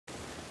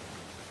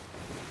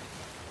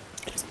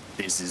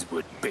This is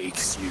what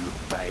makes you a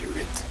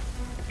pirate.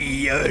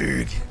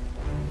 Yarg.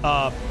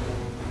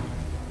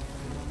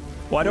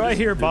 Why do I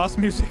hear boss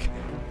music?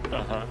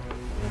 Uh-huh.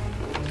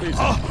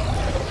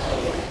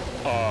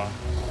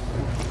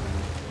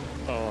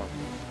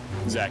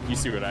 Zach, you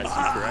see what I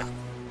see, correct?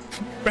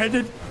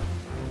 Brandon.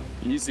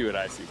 You see what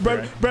I see,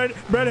 correct?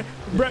 Brandon.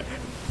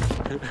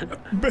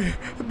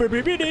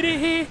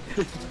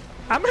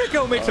 I'm gonna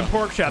go make some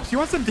pork chops. You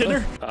want some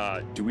dinner?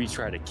 Do we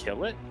try to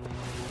kill it?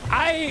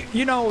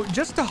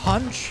 Just a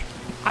hunch.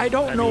 I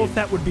don't know if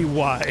that would be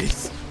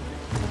wise.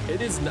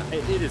 It is not.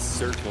 It is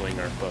circling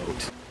our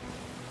boat.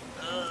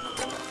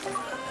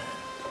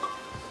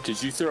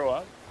 Did you throw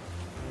up?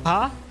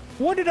 Huh?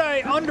 What did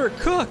I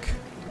undercook?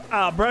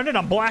 Brendan,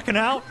 I'm blacking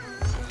out.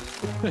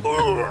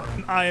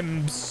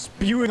 I'm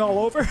spewing all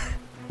over.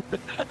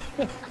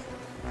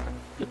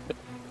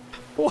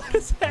 What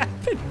is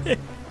happening?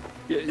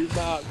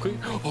 Yeah,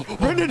 quick.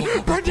 Brendan,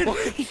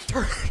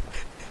 turn.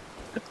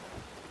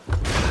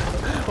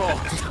 Oh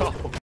no.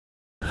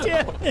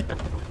 Damn it.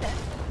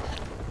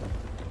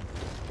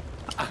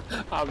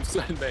 I'm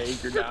setting the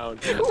anchor down.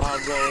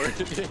 I'm lowering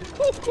it.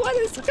 What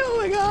is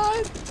going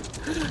on?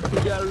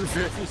 We gotta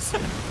repair this.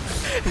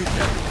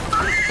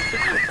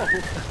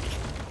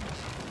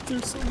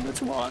 There's so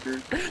much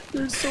water.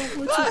 There's so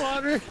much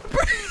water.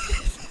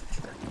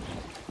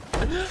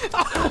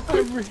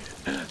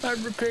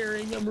 I'm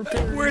repairing.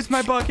 Where's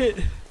my bucket?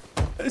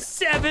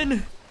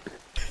 7.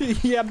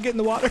 Yeah, I'm getting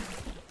the water.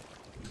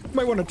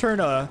 Might want to turn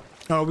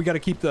Oh, we got to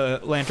keep the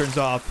lanterns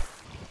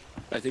off.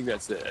 I think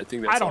that's it.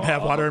 I don't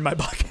have water in my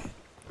bucket.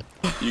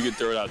 You can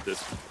throw it out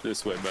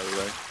this way, by the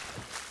way.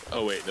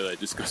 Oh wait, no, that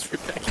just goes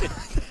right back in.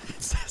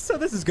 So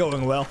this is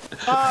going well.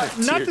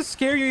 Not to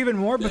scare you even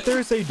more, but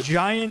there's a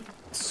giant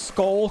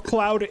skull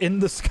cloud in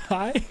the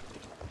sky.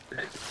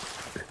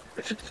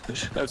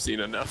 I've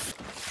seen enough.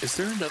 Is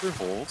there another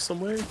hole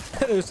somewhere?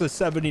 There's a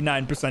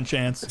 79%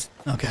 chance.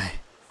 Okay.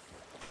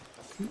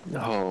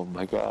 Oh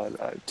my god,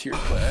 I'm tear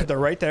clad. They're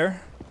right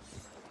there.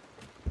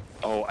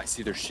 Oh, I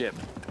see their ship.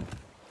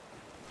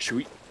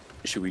 Should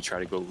we try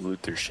to go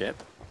loot their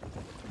ship?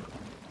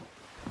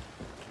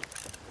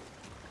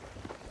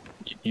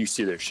 You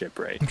see their ship,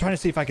 right? I'm trying to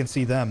see if I can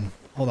see them.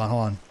 Hold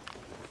on.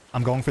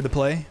 I'm going for the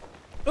play.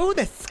 Oh,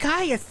 the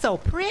sky is so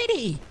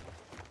pretty.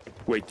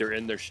 Wait, they're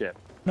in their ship.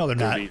 No, they're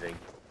not. Leaving.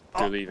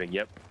 They're leaving.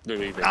 Yep, they're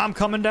leaving. I'm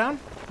coming down.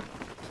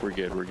 We're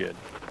good.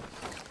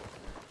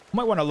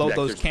 Might want to load Zach,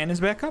 those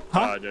cannons back up.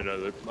 Huh?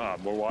 No.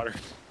 More water.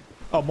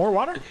 Oh, more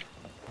water?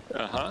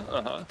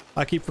 Uh-huh.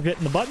 I keep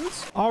forgetting the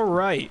buttons. All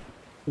right.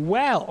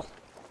 Well.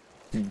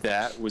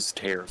 That was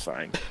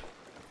terrifying.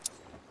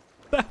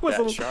 That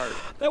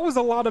was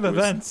a lot of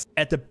events.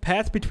 At the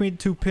path between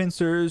two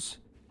pincers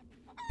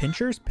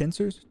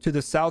to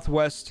the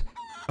southwest,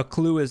 a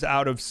clue is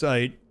out of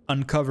sight.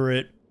 Uncover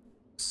it.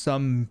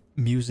 Some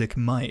music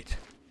might.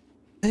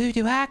 Ooh,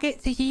 do I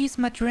get to use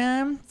my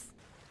drums?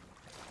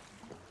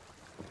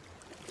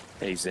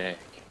 Hey, Zach.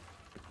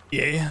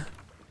 Yeah.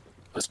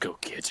 Let's go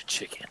catch a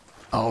chicken.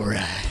 All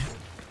right.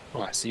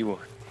 Oh, I see one.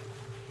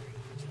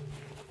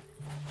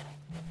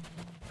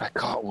 I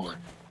caught one.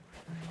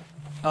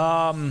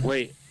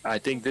 Wait, I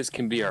think this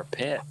can be our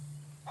pet.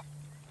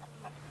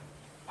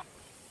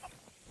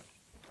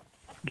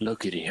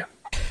 Look at him.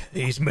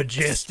 He's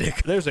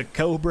majestic. There's a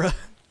cobra.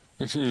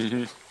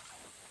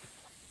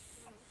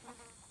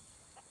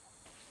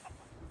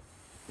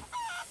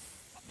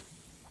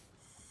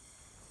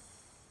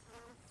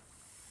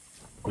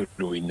 What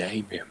do we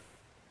name him?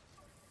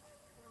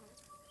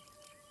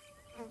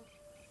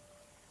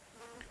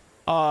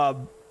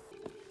 All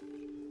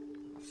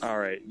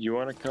right, you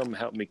want to come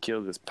help me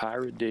kill this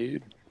pirate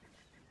dude?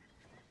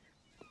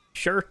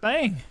 Sure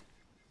thing.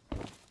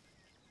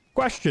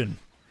 Question.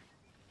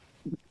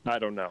 I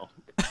don't know.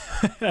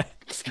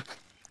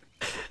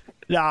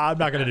 Nah, I'm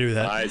not gonna do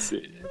that. I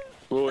see.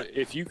 Well,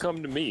 if you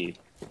come to me,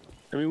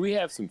 I mean, we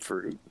have some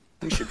fruit.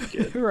 We should be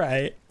good.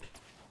 Right.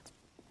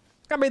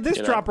 I mean, this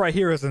drop right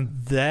here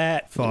isn't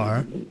that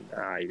far.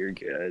 Ah, you're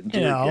good.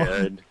 You're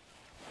good.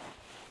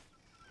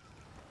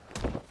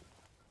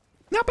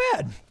 Not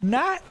bad.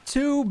 Not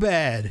too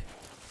bad.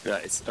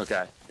 Nice.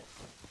 Okay.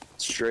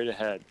 Straight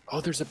ahead.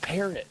 Oh, there's a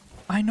parrot.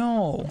 I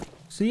know.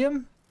 See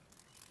him?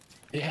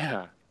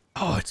 Yeah.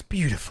 Oh, it's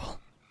beautiful.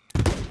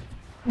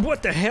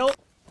 What the hell?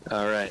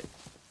 All right.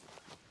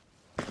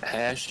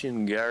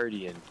 Ashen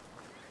Guardian.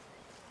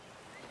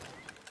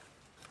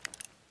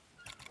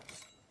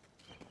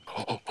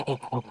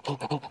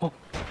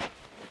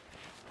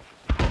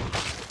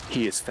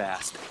 He is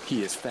fast.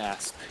 He is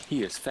fast.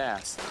 He is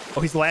fast.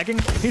 Oh, he's lagging?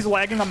 He's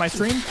lagging on my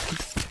stream?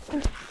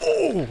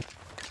 Oh!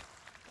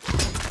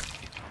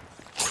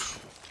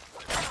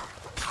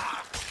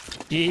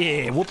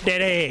 Yeah, whoop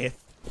that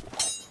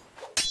ass.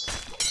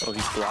 Oh,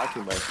 he's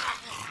blocking my...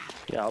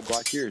 Yeah, I'll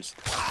block yours.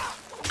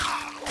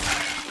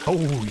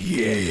 Oh,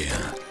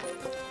 yeah.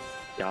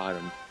 Got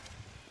him.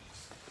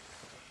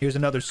 Here's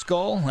another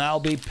skull. I'll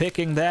be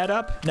picking that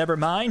up. Never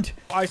mind.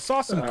 I saw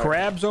some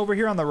crabs over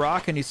here on the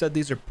rock, and he said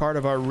these are part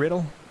of our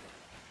riddle.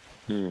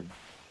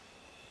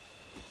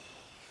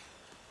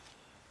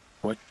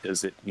 What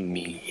does it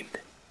mean?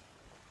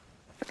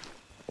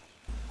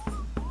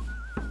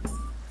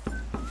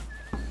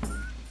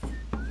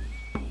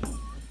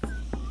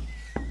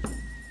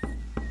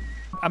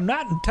 I'm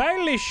not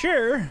entirely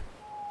sure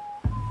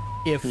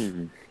if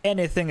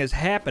anything is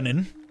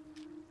happening.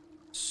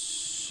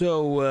 So,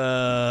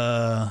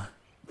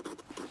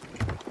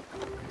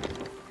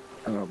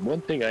 one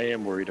thing I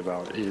am worried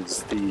about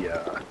is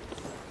the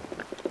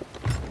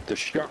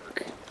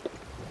shark.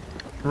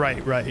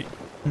 Right.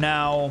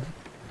 Now,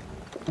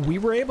 we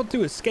were able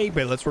to escape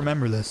it. Let's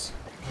remember this.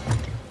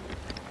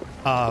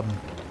 You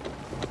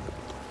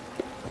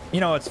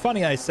know, it's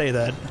funny I say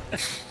that.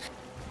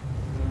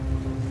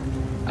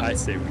 I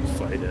say we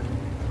fight it.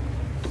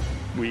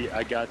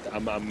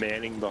 I'm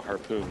manning the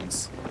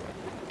harpoons.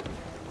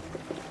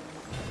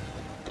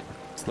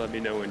 Just let me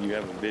know when you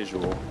have a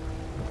visual.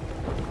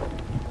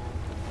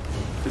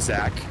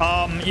 Zach.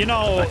 You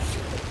know,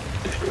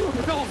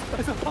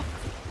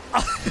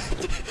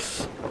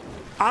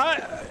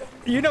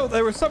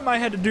 there was something I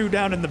had to do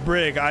down in the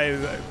brig.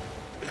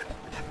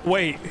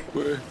 Wait.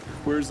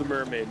 Where's the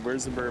mermaid?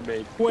 Where's the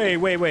mermaid?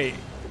 Wait.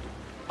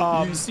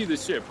 You see the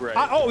ship, right?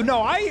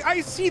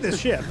 I see the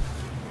ship.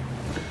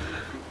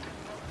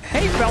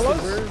 Hey,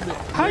 fellas.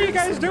 How you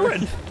guys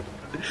doing?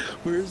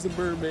 Where's the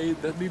mermaid?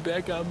 Let me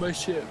back on my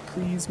ship.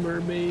 Please,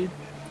 mermaid.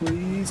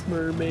 Please,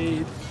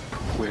 mermaid.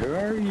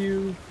 Where are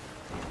you?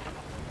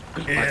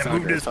 Yeah,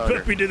 move this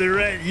puppy to the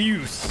right,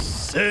 you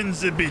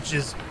sons of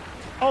bitches.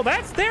 Oh,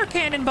 that's their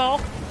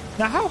cannonball.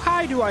 Now, how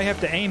high do I have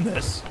to aim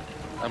this?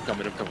 I'm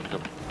coming.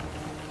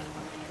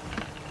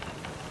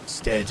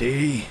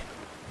 Steady.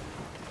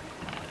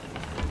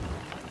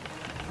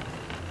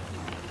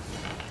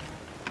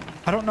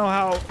 I don't know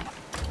how...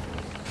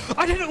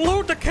 I didn't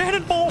load the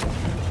cannonball!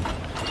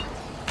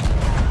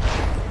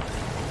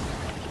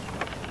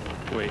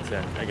 Wait,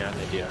 Zach, I got an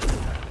idea.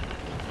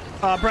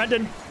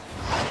 Brendan.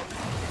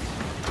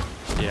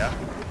 Yeah?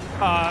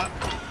 I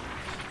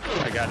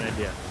got an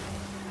idea.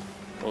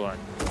 Hold on.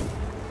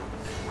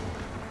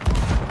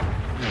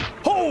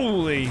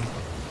 Holy!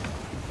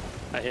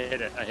 I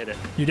hit it.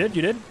 You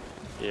did?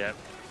 Yep.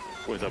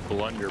 With a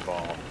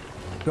blunderball.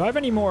 Do I have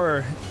any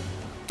more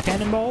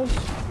cannonballs?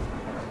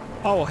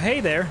 Oh, hey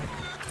there.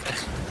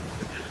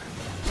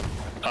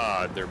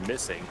 They're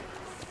missing.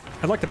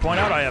 I'd like to point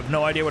out I have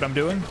no idea what I'm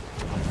doing.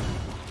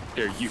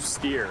 Here, you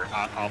steer.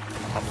 I'll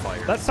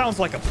fire. That sounds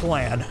like a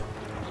plan.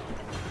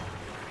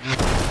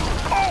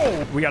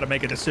 Oh! We gotta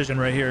make a decision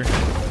right here.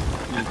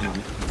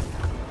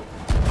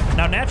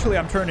 Now, naturally,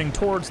 I'm turning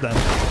towards them.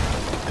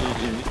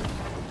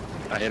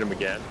 I hit him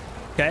again.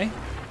 Okay.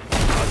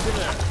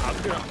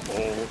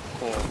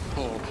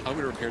 I'm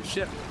gonna repair the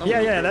ship.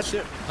 That's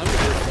ship. I'm gonna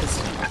repair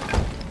this.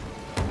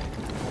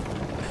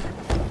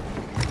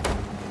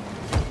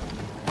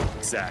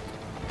 Zach.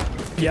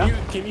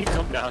 Can you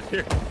come down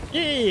here?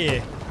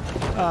 Yeah.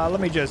 Let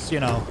me just,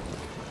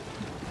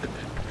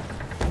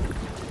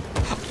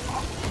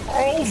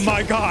 Oh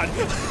my God,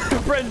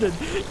 Brendan.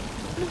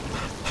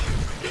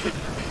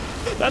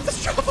 That's a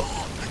shovel.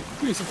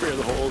 Please repair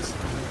the holes.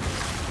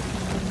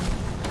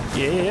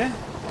 Yeah.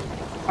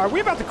 Are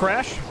we about to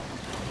crash?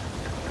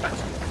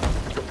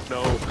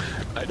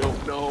 I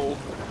don't know.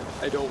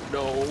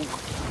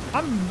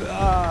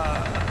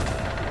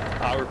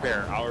 I'll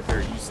repair.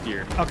 You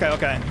steer.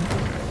 Okay.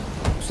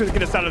 Just gonna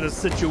get us out of this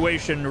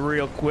situation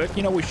real quick.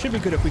 We should be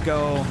good if we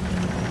go...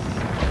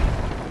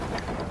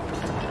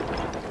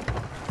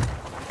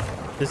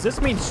 Does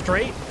this mean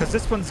straight? Because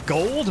this one's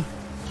gold?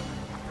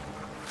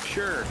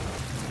 Sure.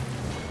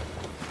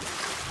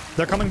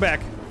 They're coming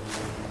back.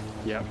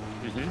 Yep.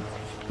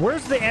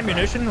 Where's the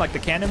ammunition, like the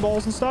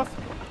cannonballs and stuff?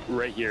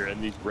 Right here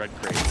in these red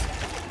crates.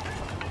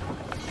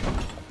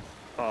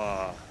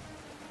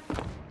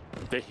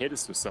 They hit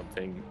us with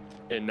something,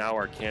 and now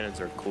our cannons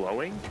are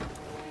glowing?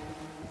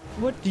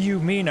 What do you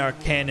mean our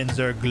cannons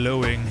are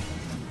glowing?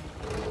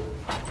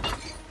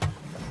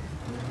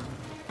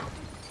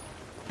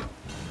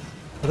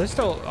 Are they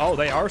still... Oh,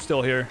 they are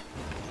still here.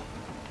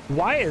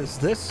 Why is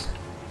this...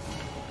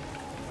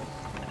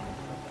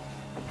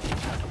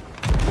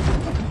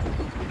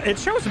 It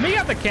shows me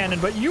at the cannon,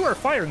 but you are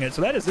firing it,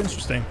 so that is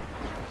interesting.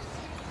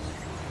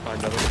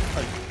 Another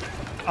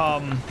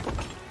one.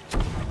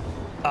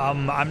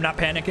 I'm not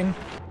panicking.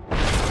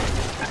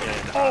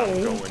 And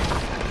I'm going,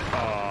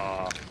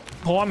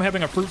 Oh, I'm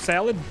having a fruit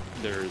salad?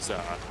 There's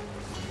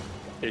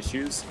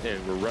issues,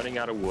 and we're running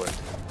out of wood.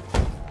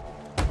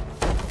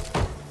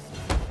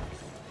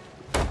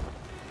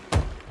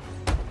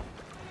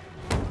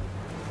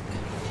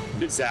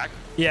 Zach?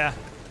 Yeah.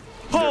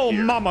 Oh,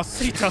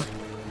 mamacita!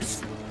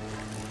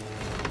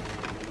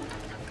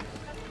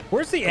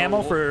 Where's the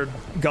ammo for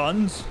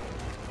guns?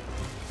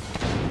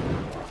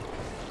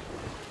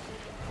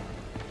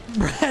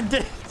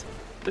 Brandon!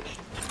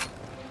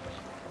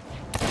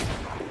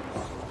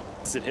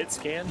 Does it hit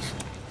scan?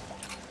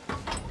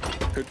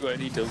 Or do I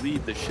need to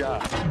lead the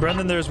shot?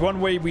 Brendan, there's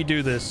one way we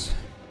do this.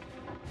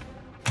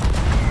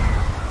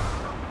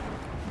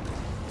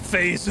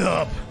 Face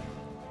up!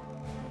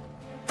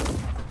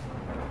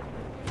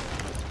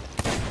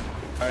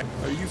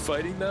 right. Are you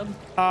fighting them?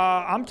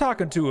 I'm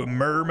talking to a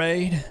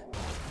mermaid.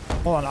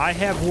 Hold on, I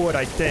have wood,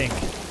 I think.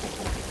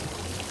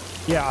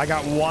 Yeah, I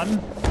got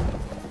one.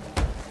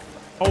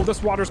 Oh,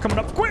 this water's coming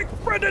up quick,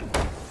 Brendan!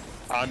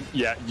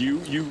 Yeah, you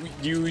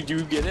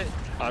get it.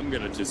 I'm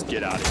gonna just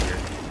get out of here.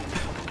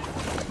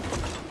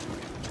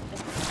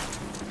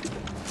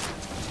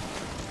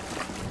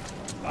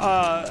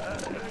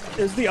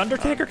 Is the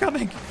Undertaker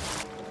coming?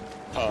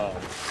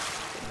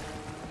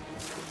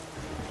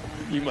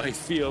 You might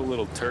feel a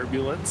little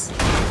turbulence.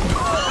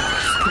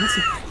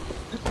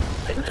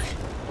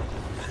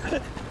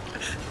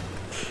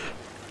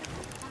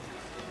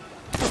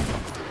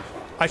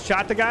 I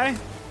shot the guy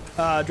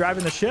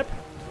driving the ship.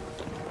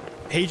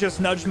 He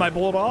just nudged my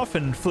bullet off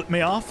and flipped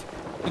me off.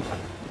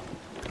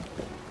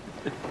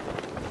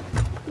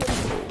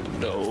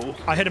 No.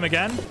 I hit him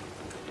again.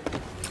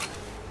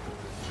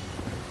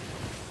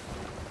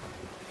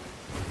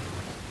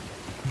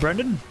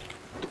 Brendan,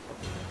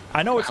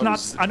 I know it's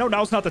not. I know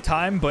now's not the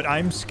time, but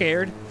I'm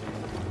scared.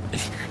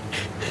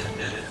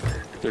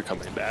 They're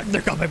coming back.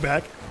 They're coming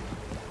back.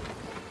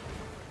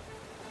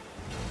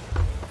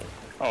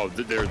 Oh,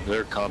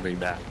 they're coming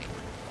back.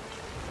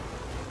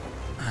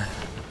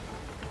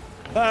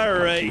 All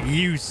right,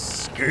 you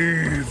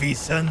scurvy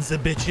sons of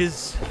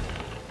bitches.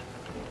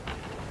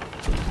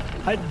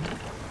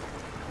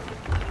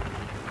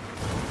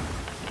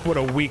 What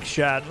a weak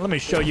shot. Let me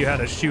show you how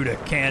to shoot a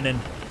cannon.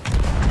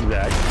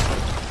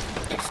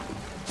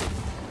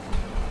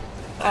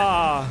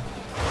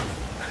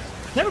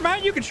 Never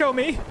mind, you can show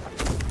me.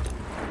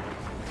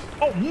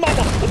 Oh, mama!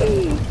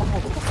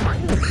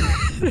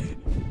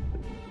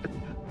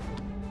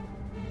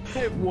 I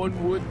have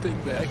one wood thing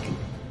back.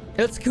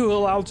 It's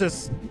cool, I'll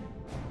just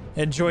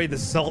enjoy the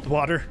salt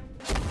water.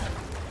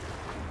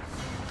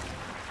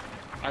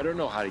 I don't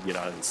know how to get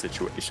out of this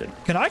situation.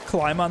 Can I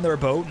climb on their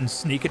boat and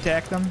sneak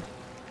attack them?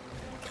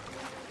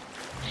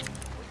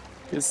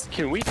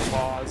 Can we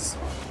pause?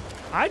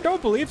 I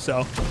don't believe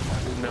so.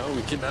 No,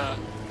 we cannot.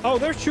 Oh,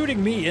 they're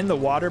shooting me in the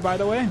water, by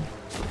the way.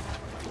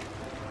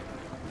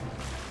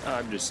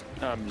 I'm just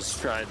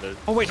trying to.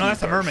 Oh wait, no,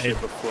 that's a mermaid.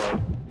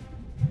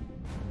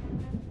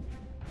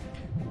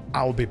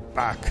 I'll be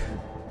back.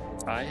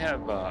 I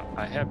have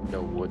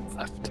no wood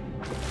left.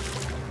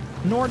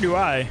 Nor do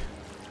I.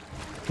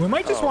 We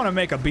might just want to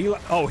make a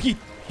beeline. Oh, he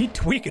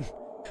tweaking.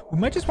 We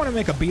might just want to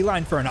make a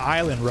beeline for an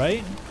island,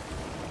 right?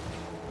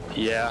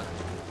 Yeah.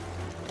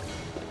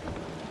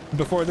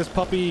 Before this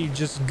puppy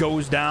just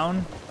goes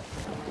down.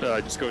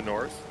 Just go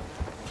north.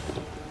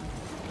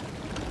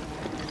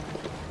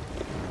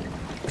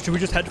 Should we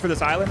just head for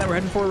this island that we're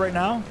heading for right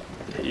now?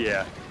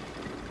 Yeah.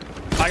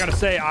 I gotta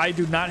say, I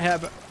do not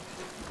have...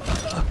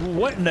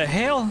 what in the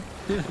hell?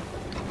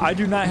 I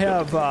do not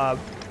have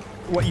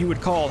what you would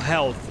call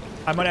health.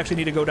 I might actually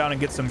need to go down and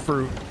get some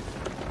fruit.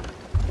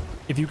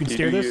 If you can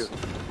steer this.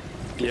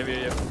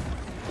 Yeah.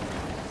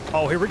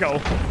 Oh, here we go.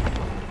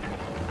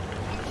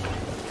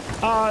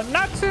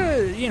 Not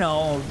to, you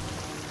know,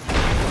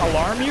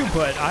 alarm you,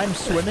 but I'm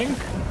swimming.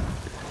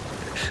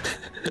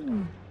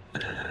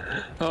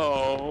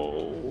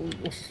 Oh.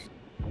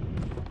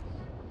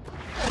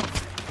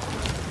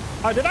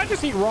 Did I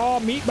just eat raw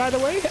meat, by the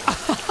way?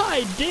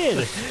 I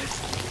did.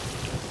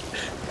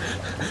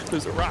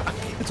 There's a rock.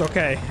 It's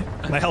okay.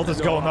 My health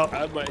is going up.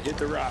 I might hit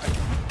the rock.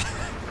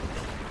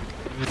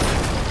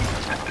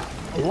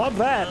 Love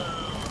that.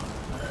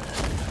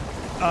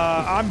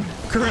 I'm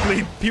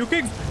currently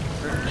puking.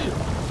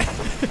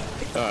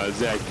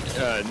 Zach,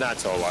 not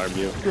to alarm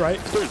you. Right.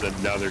 There's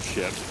another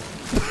ship.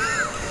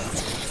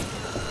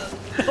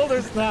 No,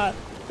 there's not.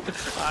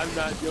 I'm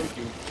not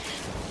joking.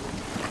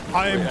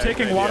 I am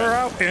taking water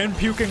out and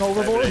puking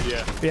overboard.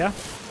 Yeah.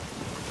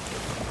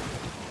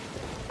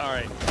 All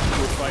right,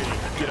 we're fighting.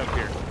 Get up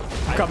here.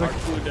 I'm coming. I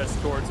flew us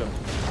towards him.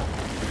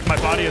 My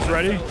body is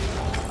ready.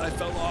 I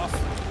fell off.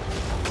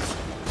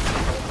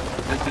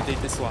 Did they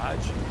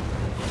dislodge?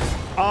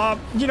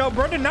 You know,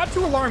 Brendan, not to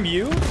alarm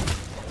you,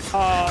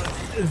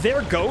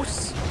 they're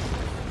ghosts.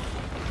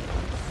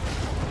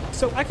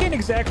 So I can't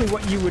exactly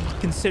what you would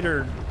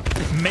consider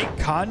make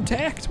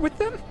contact with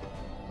them.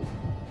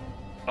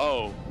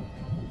 Oh.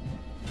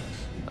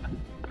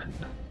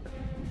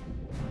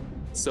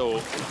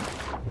 So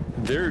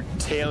they're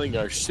tailing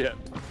our ship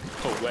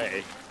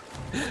away.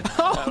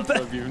 Oh, I don't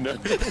know if you've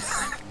noticed.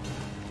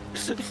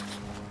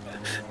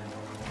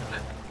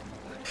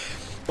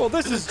 Well,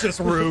 this is just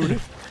rude.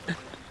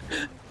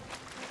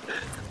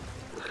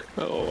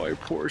 Oh, our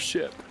poor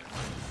ship.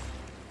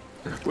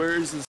 Where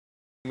is this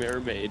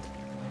mermaid?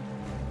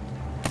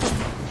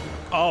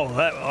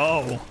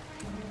 Oh.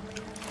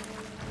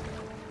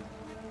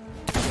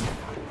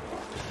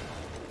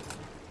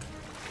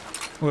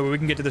 Wait, we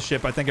can get to the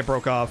ship. I think it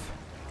broke off.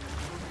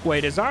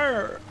 Wait, is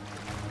our...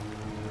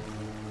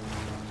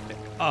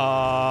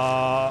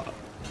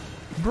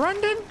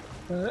 Brendan?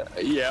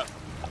 Yeah.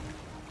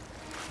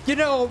 You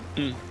know...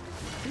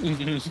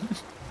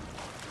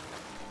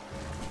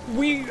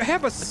 we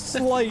have a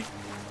slight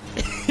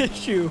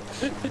issue.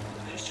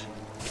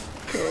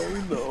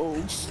 Oh,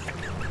 no.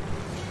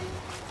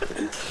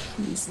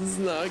 This is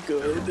not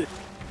good.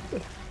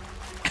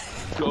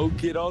 Go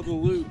get all the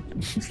loot.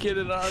 Get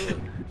it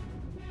on.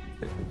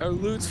 Our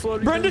loot's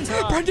floating to the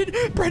top.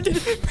 Brendan!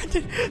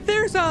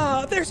 There's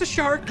a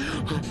shark.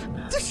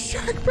 There's a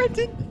shark,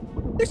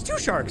 Brendan. There's 2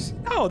 sharks.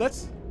 Oh,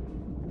 that's.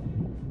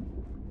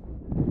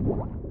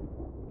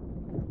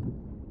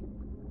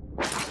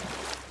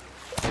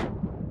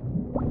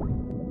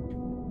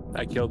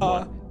 I killed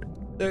one.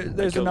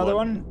 There's another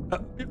one.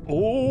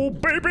 Oh,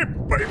 baby.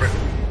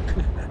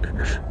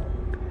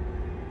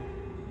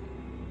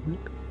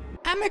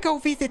 I'm gonna go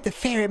visit the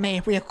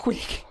ferryman real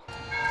quick.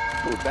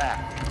 We're back.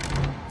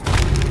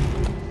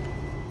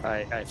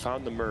 I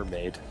found the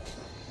mermaid.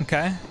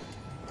 Okay.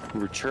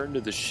 Return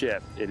to the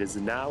ship. It is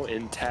now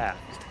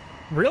intact.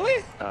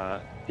 Really?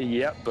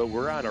 Yep, but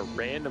we're on a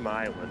random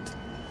island.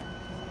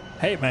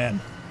 Hey,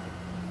 man.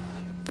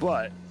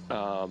 But,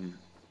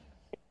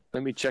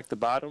 let me check the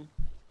bottom.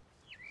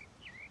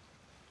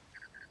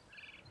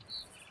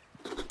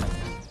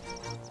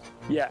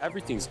 Yeah,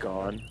 everything's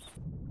gone.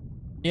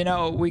 You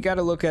know, we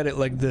gotta look at it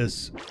like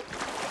this.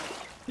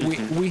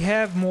 We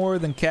have more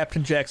than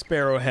Captain Jack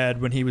Sparrow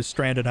had when he was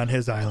stranded on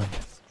his island.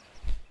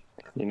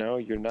 You know,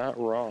 you're not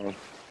wrong.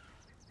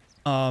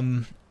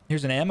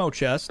 Here's an ammo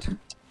chest.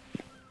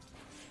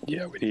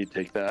 Yeah, we need to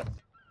take that.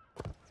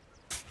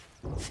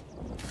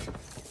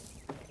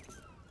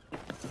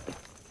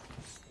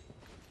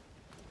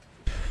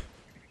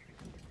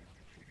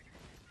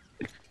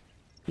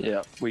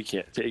 Yeah, we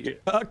can't take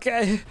it.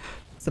 Okay.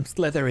 Some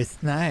slithery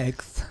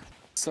snakes.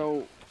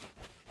 So,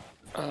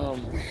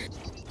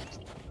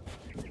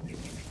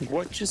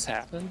 what just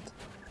happened?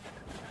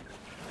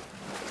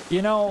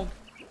 You know,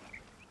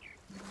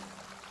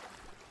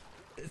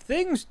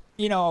 things,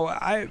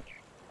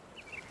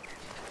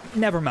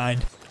 never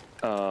mind.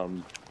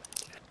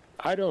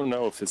 I don't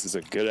know if this is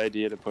a good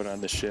idea to put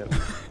on the ship,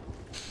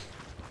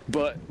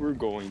 but we're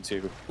going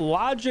to.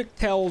 Logic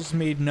tells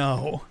me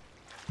no,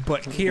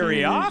 but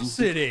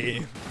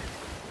curiosity.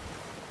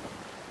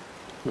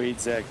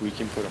 Wait, Zach, we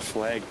can put a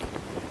flag.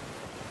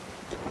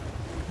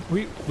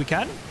 We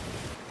can?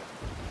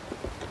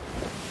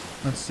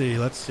 Let's see.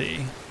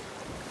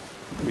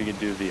 We can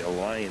do the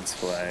Alliance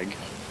flag.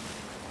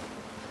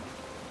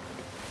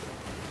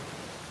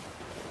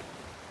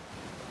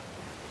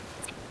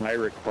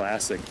 Pirate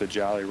classic, the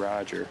Jolly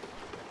Roger.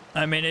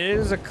 I mean, it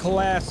is a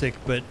classic,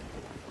 but...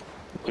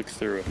 Look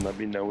through it and let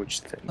me know what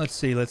you think. Let's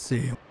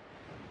see.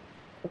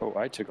 Oh,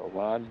 I took a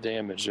lot of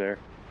damage there.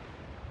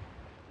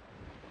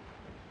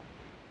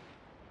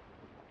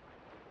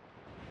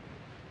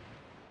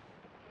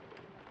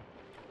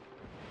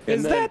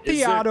 Is that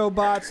the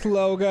Autobots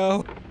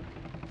logo?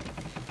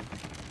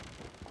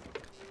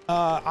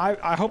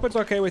 I hope it's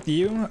okay with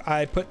you.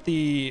 I put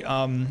the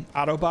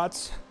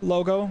Autobots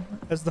logo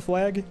as the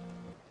flag.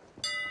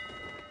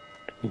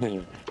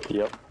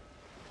 Yep.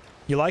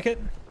 You like it?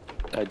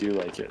 I do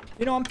like it.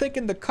 You know, I'm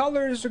thinking the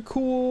colors are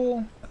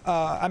cool.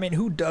 I mean,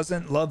 who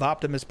doesn't love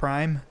Optimus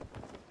Prime?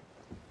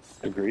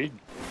 Agreed.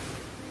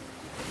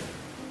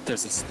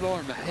 There's a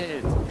storm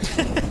ahead.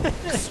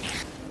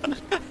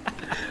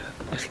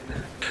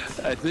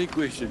 I think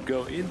we should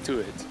go into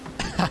it.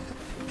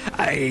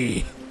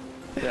 Aye.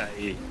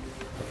 Aye.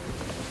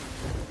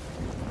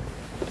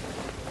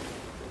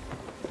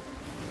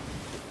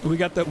 We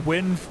got the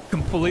wind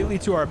completely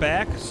to our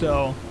back,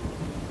 so...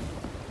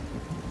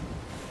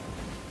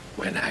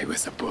 When I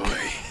was a boy,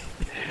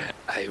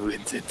 I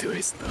went into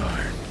a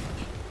storm.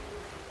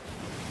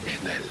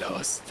 And I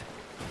lost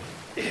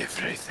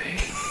everything.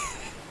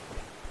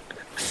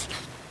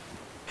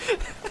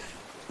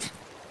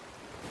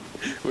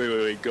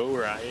 Wait, go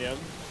where I am.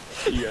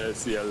 You gotta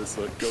see how this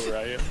looks. Go where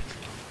I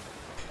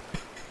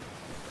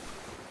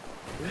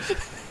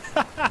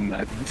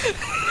am.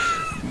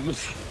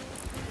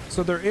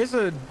 So there is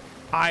an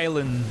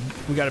island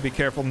we gotta be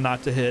careful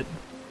not to hit.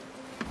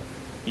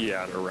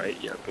 Yeah, on the right.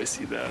 Yep, I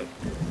see that.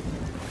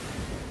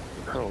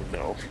 Oh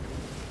no.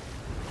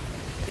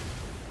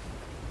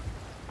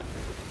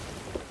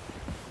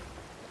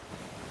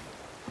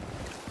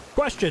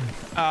 Question.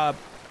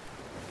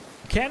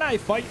 Can I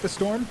fight the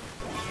storm?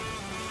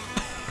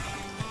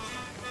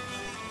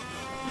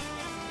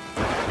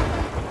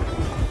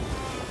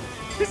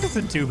 This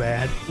isn't too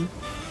bad.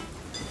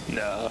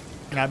 No.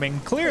 I mean,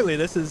 clearly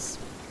this is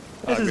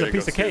a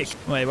piece of cake.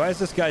 Wait, why is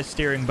this guy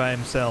steering by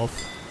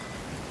himself?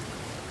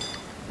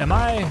 Am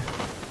I...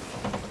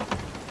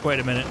 Wait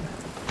a minute.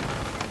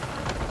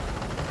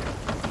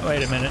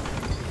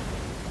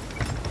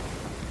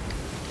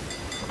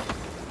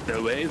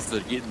 The waves are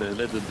getting a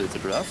little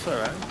bit rougher,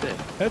 aren't they?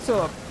 It's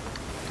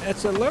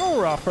a little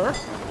rougher.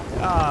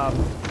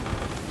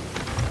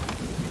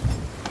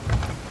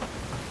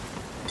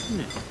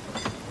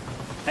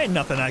 Ain't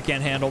nothing I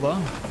can't handle,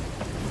 though.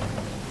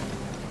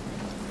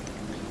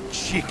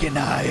 Chicken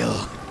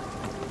Isle.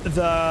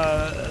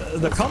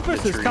 The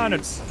compass is kind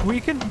of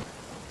tweaking.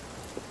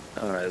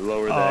 All right,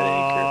 lower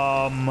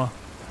that anchor.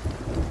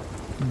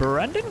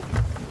 Brendan?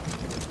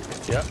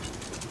 Yep.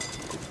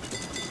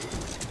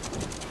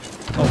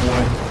 Oh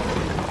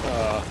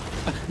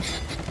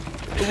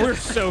boy. We're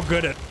so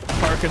good at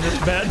parking this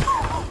bed.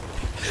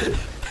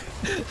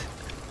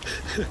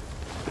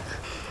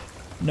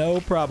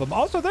 No problem.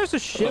 Also, there's a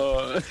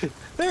ship.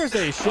 There's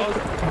a ship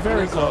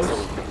very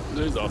close.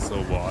 There's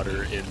also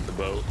water in the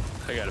boat.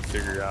 I gotta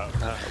figure out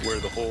where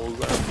the holes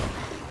are.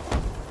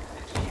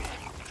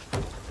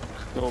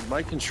 Oh,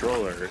 my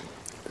controller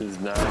is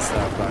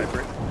nonstop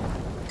vibrant.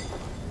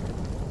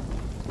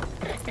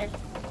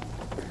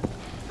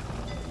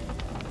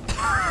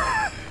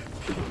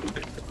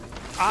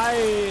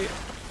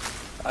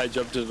 I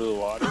jumped into the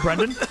water.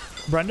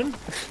 Brendan?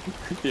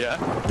 Yeah?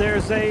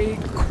 There's a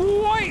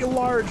quite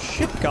large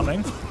ship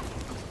coming.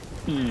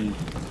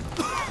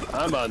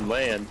 I'm on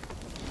land.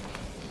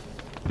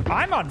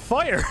 I'm on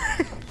fire.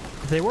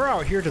 They were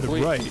out here to the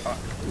right.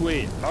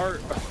 Wait, our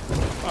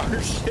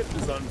ship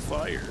is on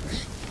fire.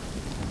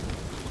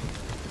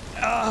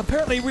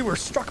 Apparently we were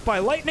struck by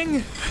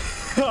lightning.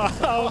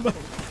 Oh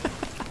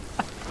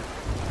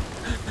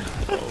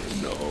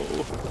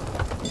no.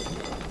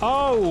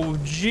 Oh,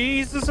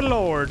 Jesus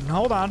Lord.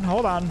 Hold on.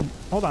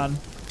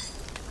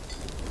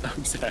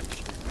 I'm Zach.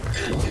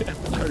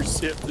 Our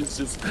ship is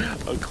just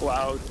a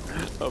cloud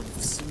of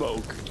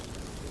smoke.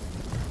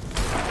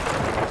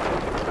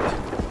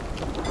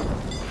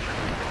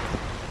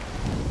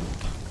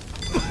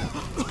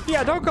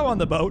 Yeah, don't go on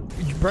the boat.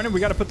 Brendan, we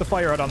gotta put the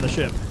fire out on the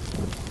ship.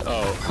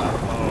 Oh.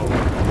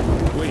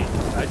 Wait,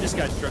 I just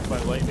got struck by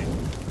lightning.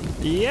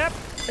 Yep,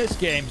 this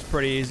game's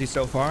pretty easy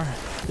so far.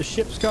 The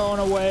ship's going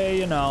away,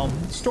 you know.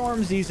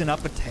 Storm's easing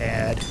up a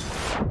tad.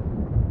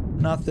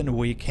 Nothing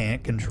we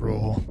can't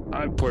control.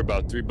 I poured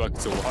about 3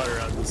 buckets of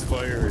water on this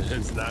fire and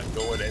it's not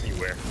going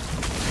anywhere.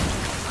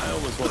 I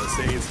almost want to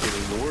say it's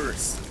getting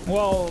worse.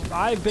 Well,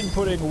 I've been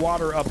putting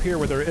water up here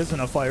where there isn't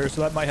a fire,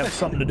 so that might have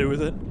something to do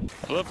with it.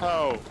 I love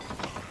how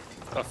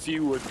a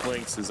few wood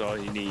planks is all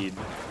you need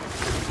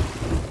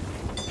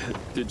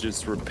to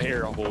just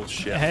repair a whole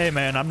ship. Hey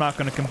man, I'm not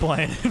gonna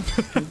complain.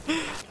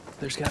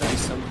 There's gotta be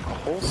a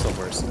hole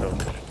somewhere still.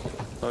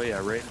 Oh yeah,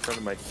 right in front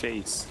of my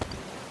face.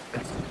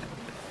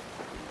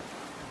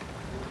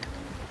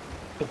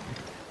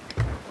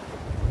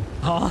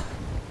 Huh?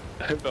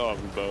 I fell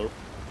off the boat.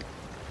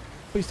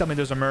 Please tell me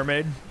there's a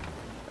mermaid.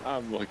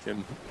 I'm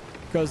looking.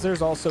 Because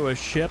there's also a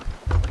ship.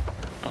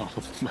 Oh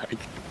my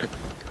god.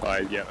 Oh,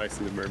 yeah, I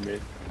see the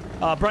mermaid.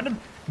 Brendan.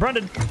 I'm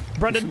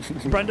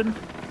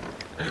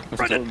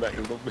going back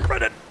a little bit.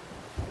 Brendan.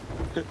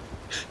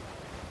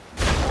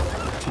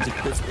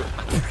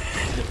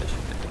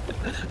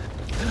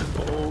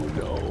 Oh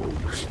no.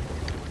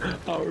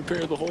 I'll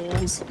repair the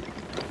holes.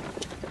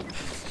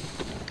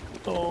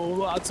 Oh,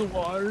 lots of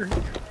water.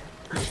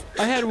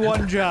 I had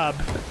one job.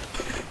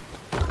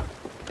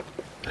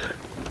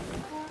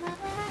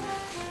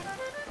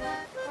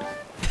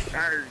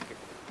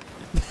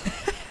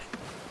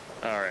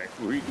 All right,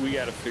 we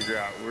got to figure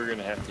out. We're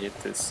gonna have to hit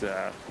this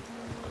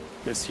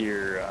this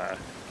here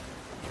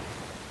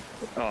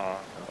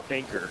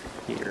anchor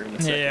here. In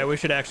a second. Yeah, we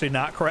should actually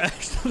not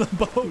crash the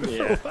boat.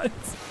 Yeah.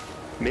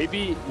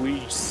 Maybe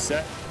we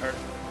set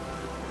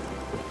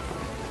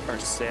our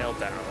sail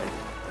down.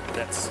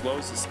 That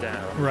slows us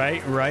down.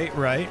 Right.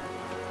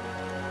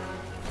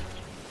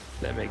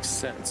 That makes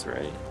sense,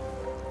 right?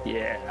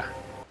 Yeah.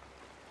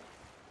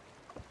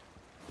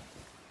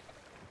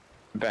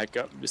 Back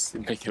up, just to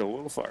make it a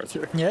little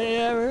farther.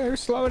 Yeah, we're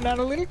slowing down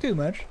a little too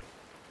much.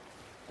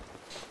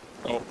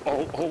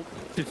 Oh.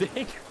 Did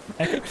they?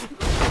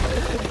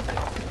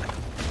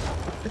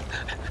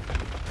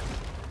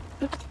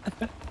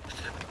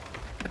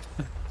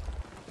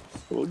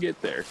 We'll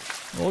get there.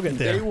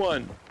 Day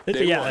one.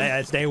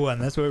 It's day one.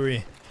 That's where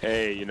we...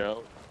 Hey, you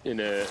know, in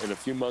a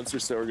few months or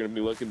so, we're going to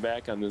be looking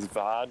back on this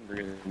VOD, and we're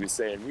going to be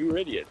saying, we were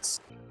idiots.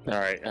 All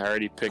right, I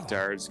already picked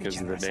ours because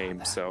of the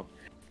name, so...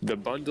 A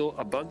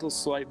bundle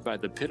swiped by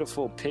the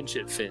pitiful Pinch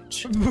It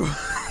Finch.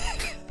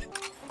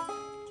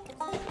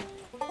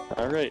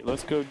 All right,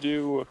 let's go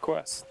do a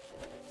quest.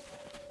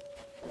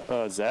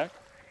 Zach?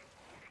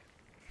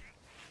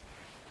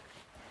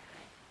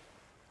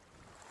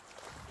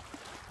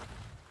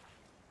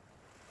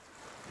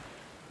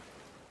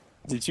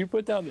 Did you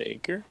put down the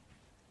anchor?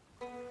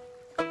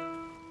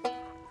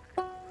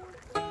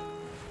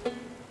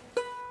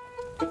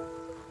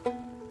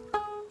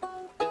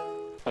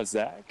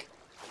 Zach?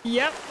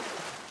 Yep.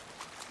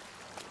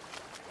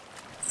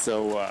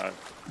 So,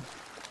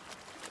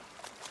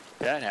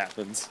 that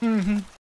happens. Mm-hmm.